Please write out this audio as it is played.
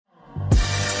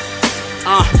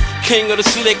King of the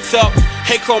slicked up.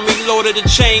 They call me Lord of the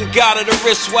Chain, God of the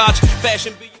wristwatch.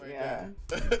 Fashion be. Yeah.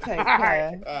 Take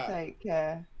care. Take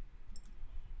care.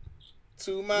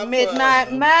 To my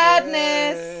Midnight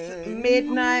Madness.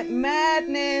 Midnight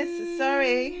Madness.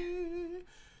 Sorry.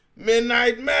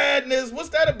 Midnight Madness. What's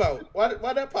that about?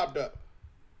 Why that popped up?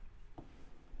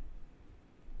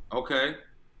 Okay.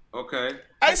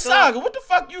 Hey, Saga, what the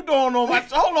fuck you doing on my...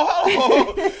 Hold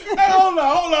on. Hey, hold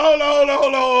on.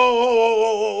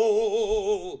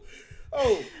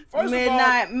 Oh, first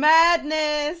Midnight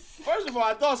Madness. First of all,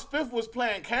 I thought Spiff was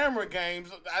playing camera games.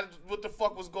 What the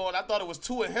fuck was going on? I thought it was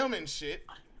two of him and shit.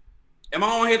 Am I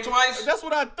on here twice? That's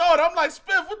what I thought. I'm like,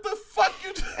 Spiff, what the fuck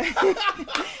you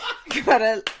doing? Got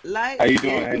a light. How you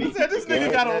doing, Henny? This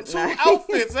nigga got on two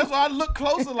outfits. That's why I look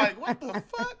closer like, what the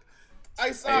fuck?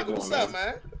 Hey, Saga, what's up,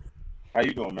 man? How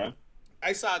you doing, man?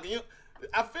 Hey, Saga,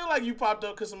 I feel like you popped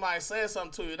up because somebody said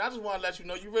something to you, and I just want to let you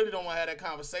know you really don't want to have that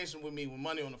conversation with me with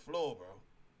money on the floor, bro.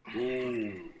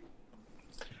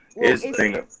 Here's the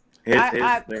thing.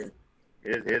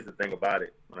 Here's the thing about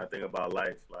it. When I think about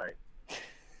life, like,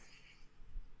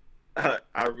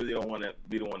 I really don't want to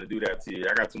be the one to do that to you.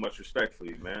 I got too much respect for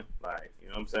you, man. Like, you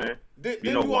know what I'm saying?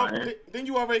 Didn't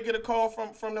you already get a call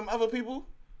from them other people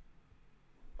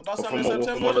about something in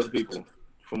September? From what other people?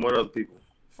 From what other people?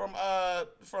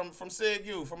 From Sig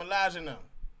U, from Elijah and them.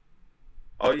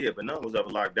 Oh yeah, but none was ever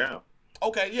locked down.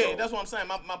 Okay, yeah, so, that's what I'm saying.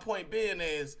 My point being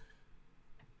is,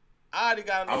 I already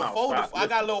got a little folder. I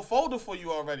got a little folder for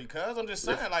you already, cuz I'm just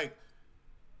saying, like,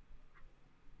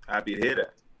 happy to hear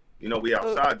that. You know, we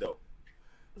outside though.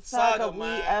 Saga,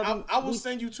 man, I will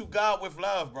send you to God with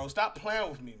love, bro. Stop playing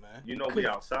with me, man. You know we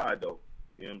outside though.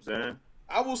 You know what I'm saying?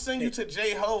 I will send you to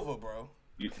Jehovah, bro.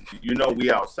 You know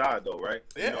we outside though, right?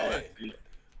 Yeah.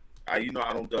 You know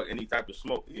I don't duck any type of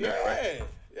smoke. You know, right?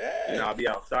 Yeah. You know I'll be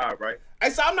outside, right? Hey,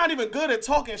 so I'm not even good at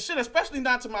talking shit, especially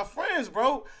not to my friends,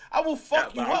 bro. I will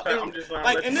fuck you up.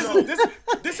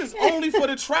 This is only for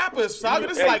the trappers, Saga.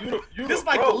 This is like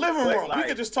the living room. We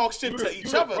can just talk shit to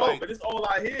each other. But it's all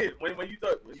I hear when you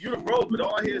thought you're the bro, but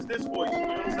all I hear is this for you. You know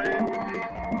what I'm saying?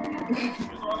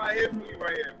 That's all I hear from you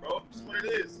right here, bro. That's what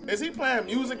it is. Is he playing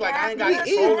music like I ain't got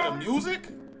control of the music?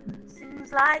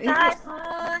 Like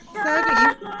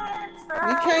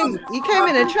you came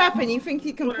in a trap and you think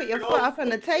you can put your foot up on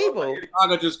the table.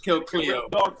 Saga just killed Cleo.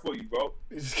 Dog for you, bro.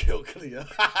 He just killed Cleo.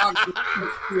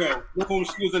 When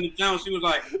she was in the town, she was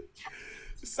like,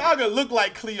 Saga looked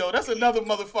like Cleo. That's another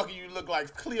motherfucker you look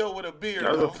like. Cleo with a beard.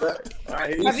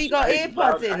 Have you got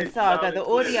earpods in, Saga? The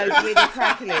audio's really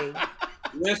crackly.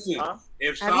 Listen,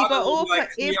 if have you got all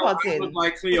earpods in? Look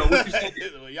like Cleo. What you saying?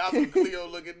 Y'all some Cleo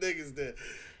looking niggas there.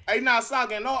 Hey, now,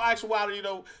 Saga, in all actuality,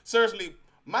 though, seriously,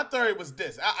 my theory was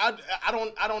this. I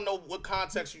don't know what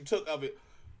context you took of it.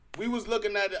 We was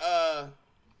looking at I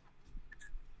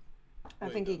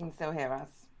think he can still hear us.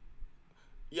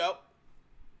 Yep.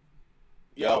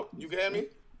 You can hear me?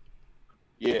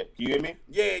 Yeah. Can you hear me?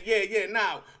 Yeah.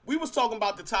 Now, we was talking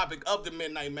about the topic of the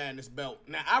Midnight Madness belt.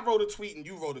 Now, I wrote a tweet and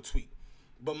you wrote a tweet.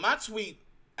 But my tweet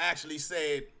actually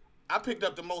said, I picked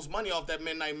up the most money off that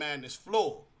Midnight Madness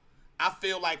floor. I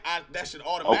feel like that should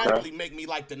automatically make me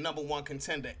like the #1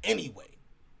 contender anyway.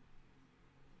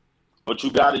 But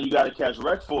you gotta catch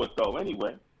wreck for it though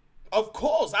anyway. Of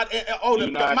course. My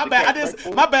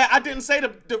bad. I didn't say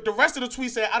the rest of the tweet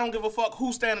said I don't give a fuck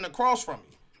who's standing across from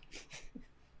me.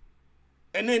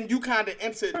 And then you kind of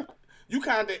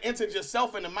entered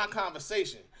yourself into my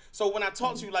conversation. So when I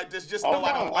talk to you like this, just know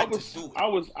I don't like to do it.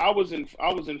 I was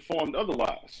informed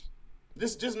otherwise.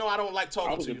 Just know I don't like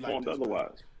talking to you like this.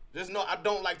 Otherwise. Just know I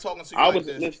don't like talking to you like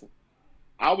this. Listen,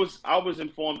 I was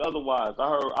informed otherwise. I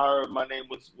heard my name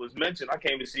was mentioned. I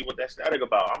came to see what that's static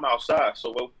about. I'm outside,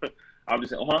 so I'm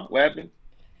just saying, what happened?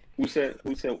 Who said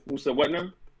what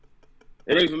now?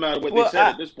 It don't even matter what they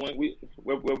said at this point.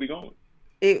 Where we going?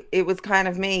 It was kind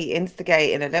of me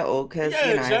instigating a little because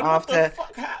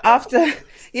after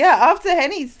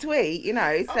Henny's tweet,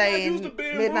 saying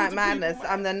Midnight Madness,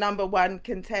 I'm the #1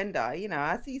 contender.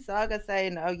 I see Saga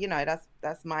saying, oh,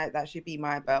 that should be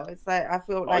my belt. It's like I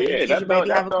feel like you should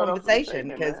maybe have a conversation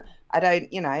because I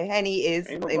don't, Henny is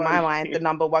in my mind the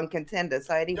 #1 contender.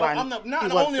 So anyone, I'm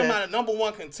not only am I the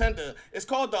 #1 contender, it's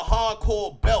called the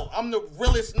hardcore belt. I'm the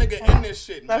realest nigga in this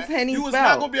shit, man. That's Henny's you was belt.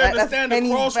 not gonna be able to stand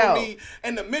across from me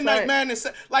and the Midnight Madness.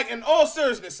 Like in all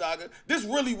seriousness, Saga, this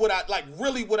really what I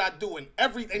do in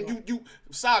everything. You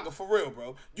Saga for real,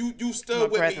 bro. You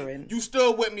stood with me. You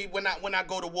stood with me when I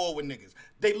go to war with niggas.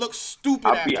 They look stupid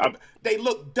after. they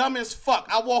look dumb as fuck.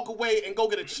 I walk away and go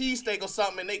get a cheesesteak or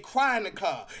something, and they cry in the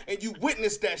car, and you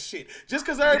witness that shit. Just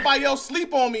because everybody else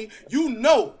sleep on me, you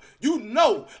know.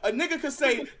 A nigga could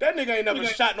say, that nigga ain't never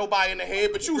shot nobody in the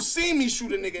head, but you see me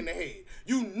shoot a nigga in the head.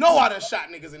 You know I done shot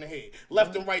niggas in the head,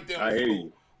 left and right there on the floor.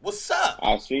 What's up?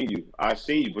 I see you,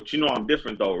 but you know I'm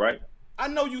different though, right? I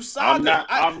know you Saga.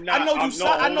 I know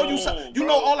you Saga. You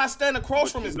know all I stand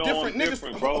across from is different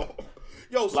niggas, bro.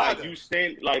 Yo, Saga. Like you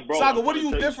stand, like bro. Saga, what are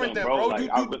you different than, bro? Like,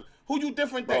 who you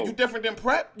different than? You different than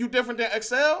Prep? You different than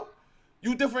Excel?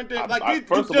 You different than you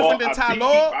different than Ty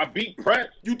Law? I beat Prep.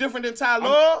 You different than Ty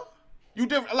Law? You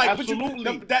different, like,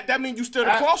 absolutely. But that means you stood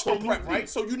across from Prep, right?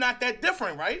 So you're not that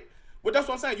different, right? But that's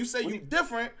what I'm saying. You say you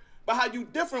different, but how you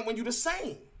different when you the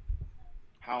same?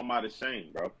 How am I the same,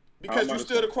 bro? Because you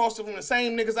stood across from the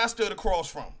same niggas I stood across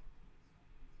from.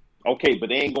 Okay, but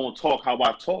they ain't gonna talk how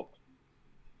I talk.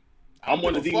 I'm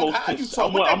one of the most.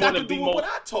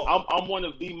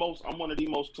 I'm one of the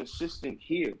most consistent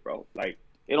here, bro. Like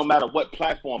it don't matter what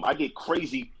platform. I get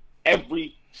crazy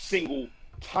every single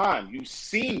time. You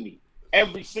see me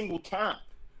every single time.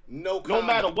 No comment. No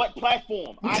matter what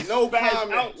platform. I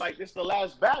spaz out like this the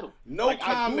last battle. No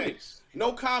comment.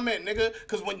 No comment, nigga.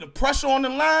 Because when the pressure on the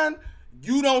line,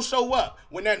 you don't show up.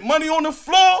 When that money on the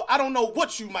floor, I don't know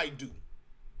what you might do.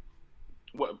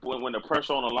 When the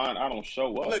pressure on the line, I don't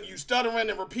show up. Look, you stuttering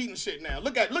and repeating shit now.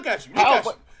 Look at you. Look at you.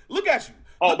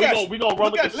 Oh, we gonna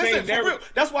run with the same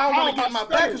narrative. That's why I want to get my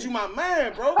back, because you my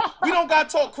man, bro. We don't gotta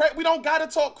talk crazy. We don't gotta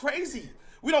talk crazy.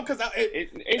 We don't, because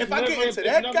if I get into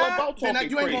that guy, then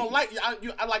you ain't gonna like.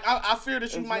 I fear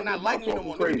that you might not like me no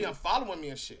more. Nigga be unfollowing me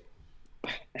and shit.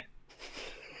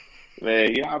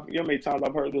 Man, you know how many times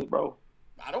I've heard this, bro?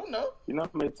 I don't know. You know how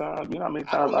many times?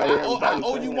 I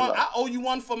owe you one. I owe you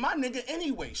one for my nigga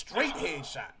anyway. Straight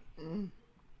headshot.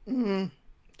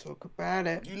 Talk about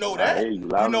it. You know that. You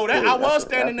know that. I was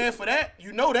standing there for that.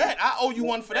 You know that. I owe you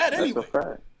one for that anyway. That's a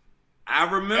fact. I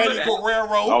remember Eddie Guerrero.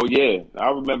 Oh yeah, I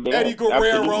remember that. Eddie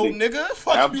Guerrero, nigga.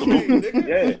 Fuck you, nigga.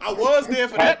 Yeah. I was there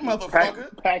for that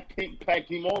motherfucker. Packed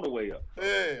him all the way up.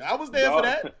 Yeah, I was there for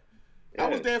that. Yeah. I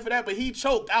was there for that, but he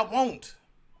choked. I won't.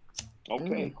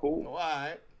 Okay, cool. All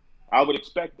right. I would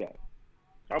expect that.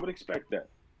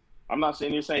 I'm not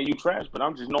saying you're saying you trash, but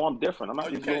I'm just know I'm different. I'm not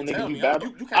just doing niggas you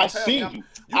battle. I seen you.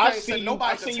 I seen you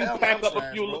pack up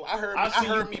a few. I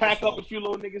heard me pack up a few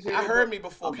little niggas here. I heard me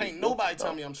before. Can't nobody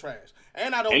tell me I'm trash.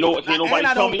 And I don't. Ain't nobody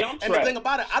tell me I'm trash. And the thing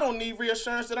about it, I don't need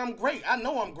reassurance that I'm great. I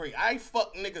know I'm great. I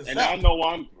fuck niggas up. And I know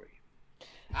I'm great.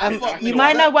 You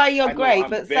might know why you're great,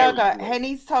 but Saga,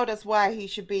 Henny's told us why he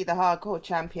should be the hardcore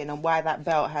champion and why that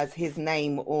belt has his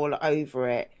name all over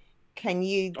it. Can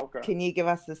you give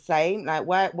us the same? Like,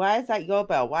 why is that your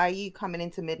belt? Why are you coming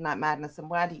into Midnight Madness, and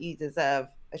why do you deserve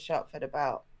a shot for the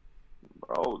belt?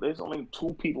 Bro, there's only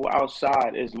two people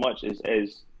outside as much as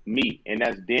me, and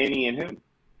that's Danny and him.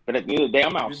 But at the end of the day,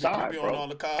 I'm outside, bro.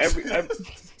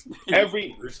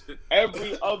 Every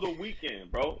other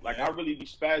weekend, bro. Like I really be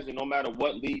spazzing no matter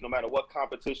what league, no matter what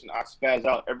competition. I spaz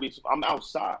out I'm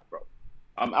outside, bro.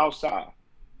 I'm outside.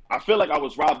 I feel like I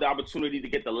was robbed the opportunity to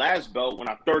get the last belt when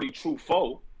I 30 true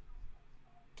foe.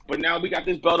 But now we got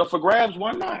this belt up for grabs.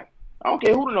 Why not? I don't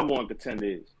care who the number one contender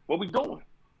is. What we doing?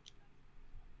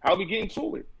 How we getting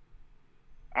to it?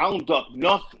 I don't duck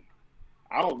nothing.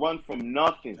 I don't run from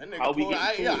nothing. How we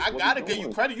getting to it? I gotta give you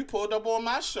credit. You pulled up on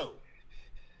my show.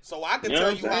 So I can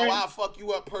tell you how I fuck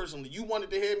you up personally. You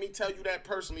wanted to hear me tell you that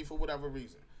personally for whatever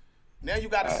reason. Now you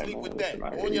gotta sleep with that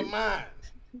on your mind.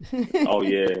 Oh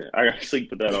yeah, I gotta sleep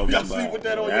with that on my mind. Sleep with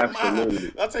that on your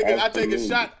mind.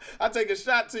 I take a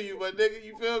shot to you, but nigga,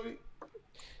 you feel me?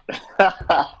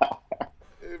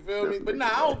 You feel me? But nah,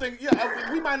 I don't think.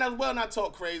 Yeah, we might as well not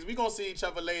talk crazy. We gonna see each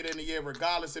other later in the year,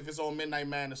 regardless if it's on Midnight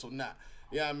Madness or not.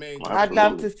 Yeah, I mean, I'd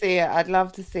love to see it. I'd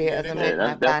love to see it as a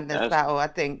Midnight Madness battle. I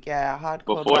think,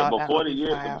 hardcore. Before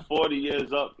the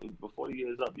year's up, you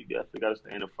definitely gotta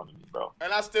stand in front of me, bro.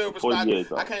 And I still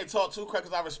respect. I can't talk too quick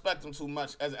because I respect him too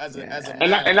much as a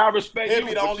and I respect him. He'll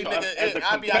be the only nigga.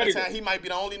 I'll be out of town. He might be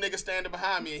the only nigga standing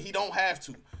behind me, and he don't have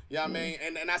to. You know what I mean?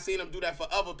 And I seen him do that for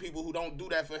other people who don't do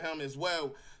that for him as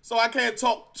well. So I can't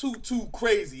talk too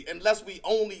crazy unless we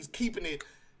only keeping it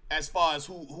as far as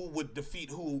who would defeat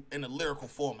who in a lyrical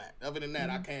format. Other than that,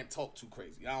 I can't talk too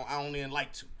crazy. I don't even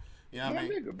like to. You know what I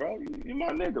mean? Nigga, bro. You my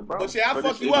nigga, bro. But yeah, I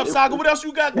fuck you up, Saga. What else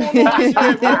you got going on?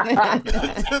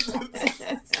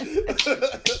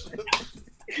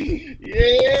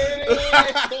 Yeah.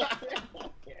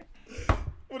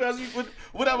 What else?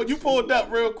 Whatever you pulled up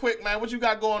real quick, man. What you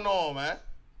got going on, man?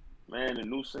 Man, the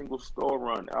new single Store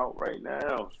Run out right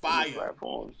now. Fire.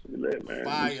 Platforms. We lit, man.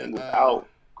 Fire. New single out.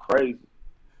 Crazy.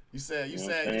 You said,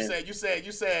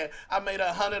 I made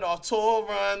 100 off tour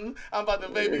run. I'm about to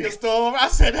make me a store. I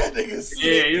said, that nigga slick.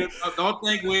 Yeah, you don't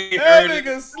think we ain't that heard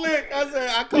nigga it. slick. I said,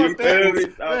 I caught that.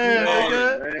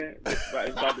 Man.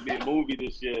 It's about to be a movie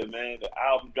this year, man. The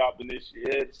album dropping this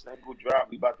year. The single drop.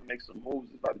 We about to make some moves.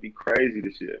 It's about to be crazy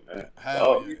this year, man.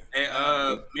 Hell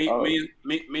yeah. Hey,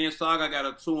 me and Saga got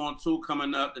a 2-on-2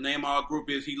 coming up. The name of our group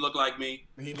is He Look Like Me.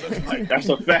 He looks like That's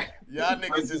a fact. y'all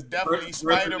niggas is definitely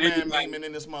Spider-Man memeing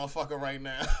in this motherfucker right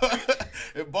now.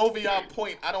 If both of y'all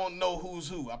point, I don't know who's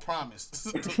who. I promise.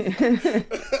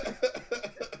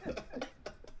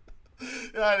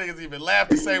 Y'all niggas even laugh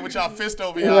to say what y'all fist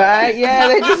over y'all. Right? Yeah,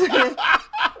 they just.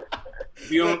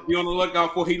 Be on the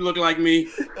lookout for He Look Like Me.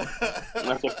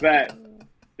 That's a fact.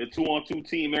 The 2-on-2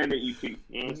 team and the EP.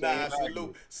 You know Nah,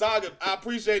 salute. Saga, I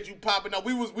appreciate you popping up.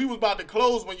 We was about to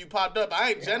close when you popped up.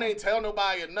 Jen ain't tell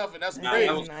nobody or nothing. That's great.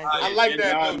 I like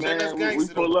that, though. Jen, that's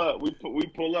gangster. We pull up. We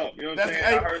pull up. You know what I'm saying?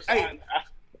 I heard something.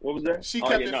 What was that? She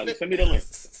kept it send me the link.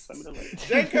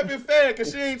 Jay kept it fair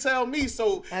because she ain't tell me,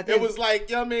 so it was like,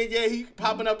 yeah, man, yeah, he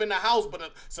popping up in the house, but a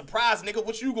surprise, nigga,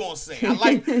 what you gonna say? I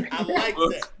like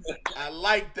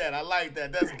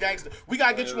that. That's gangster. We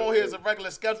gotta get you on here as a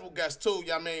regular scheduled guest too,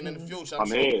 y'all mean, in the future. I'm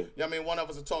sure. Y'all mean, one of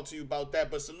us will talk to you about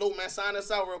that. But salute, man. Sign us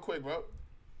out real quick, bro.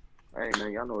 Hey,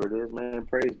 man, y'all know what it is, man.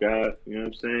 Praise God. You know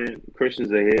what I'm saying? Christians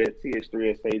ahead.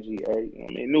 Th3 Saga. You know what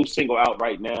I mean? New single out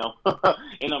right now.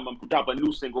 And I'm going to drop a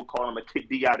new single called I'm going to Kick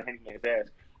D out of HennyMan's ass.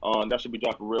 That should be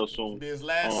dropping real soon. This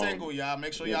last single, y'all.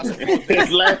 Make sure y'all support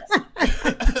that.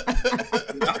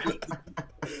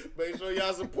 Make sure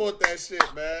y'all support that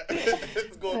shit, man.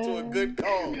 It's going to a good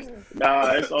cause.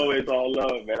 Nah, it's always all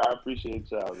love, man. I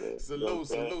appreciate y'all, man.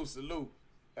 Salute.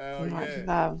 Hell yeah.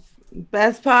 Love.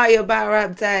 Best part of your battle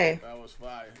rap day. That was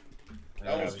fire.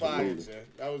 That was fire, Jen.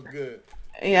 That was good.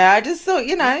 Yeah, I just thought,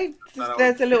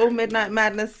 there's a little Midnight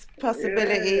Madness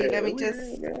possibility. Let me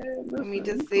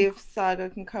just see if Saga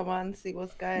can come on and see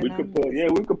what's going on.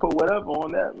 We could put whatever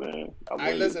on that, man.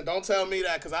 Hey, listen, don't tell me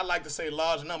that because I like to say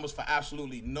large numbers for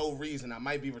absolutely no reason. I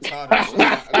might be retarded. So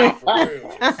for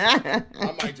real.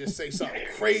 I might just say something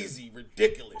crazy,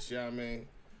 ridiculous. You know what I mean?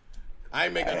 I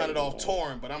ain't making 100 off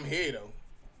touring, but I'm here though.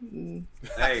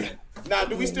 Hey. Now,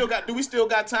 do we still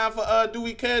got time for Do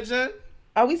We Care, Jen?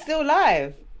 Are we still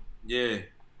live? Yeah.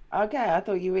 Okay, I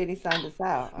thought you really signed us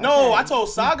out. Okay. No, I told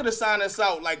Saga to sign us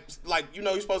out. Like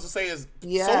you're supposed to say his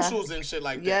socials and shit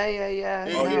like that. Yeah.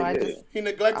 He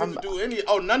neglected to do any.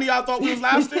 Oh, none of y'all thought we was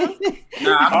live still?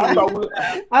 Nah,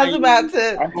 I was about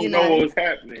to. I don't know what was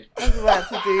happening. I was about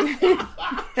to do.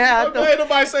 Yeah, I ain't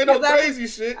nobody say no crazy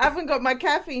shit. I haven't got my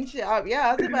caffeine shit up.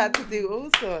 Yeah, I was about to do all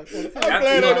sorts. I'm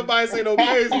glad ain't nobody say no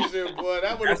crazy shit, boy.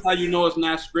 That's how you know it's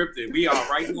not scripted. We are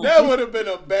right now. That would have been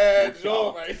a bad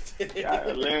joke right there.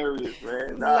 Hilarious,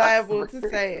 man. Liable to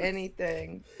say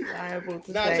anything.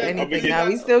 Now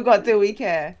we still got Do We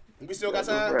Care. We still got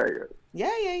time?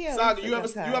 Yeah. Saga, you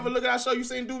ever look at our show? You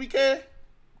seen Do We Care?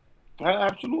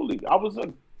 Absolutely. I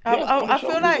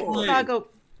feel like Saga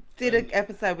did an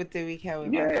episode with Do We Care.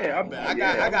 I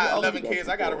got 11 kids.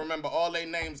 I gotta remember all their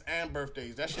names and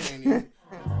birthdays. That shit ain't easy.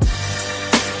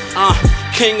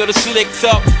 King of the slick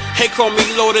up. Hey, call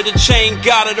me Lord of the Chain,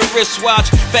 God of the wristwatch.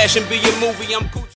 Fashion be your movie. I'm cool.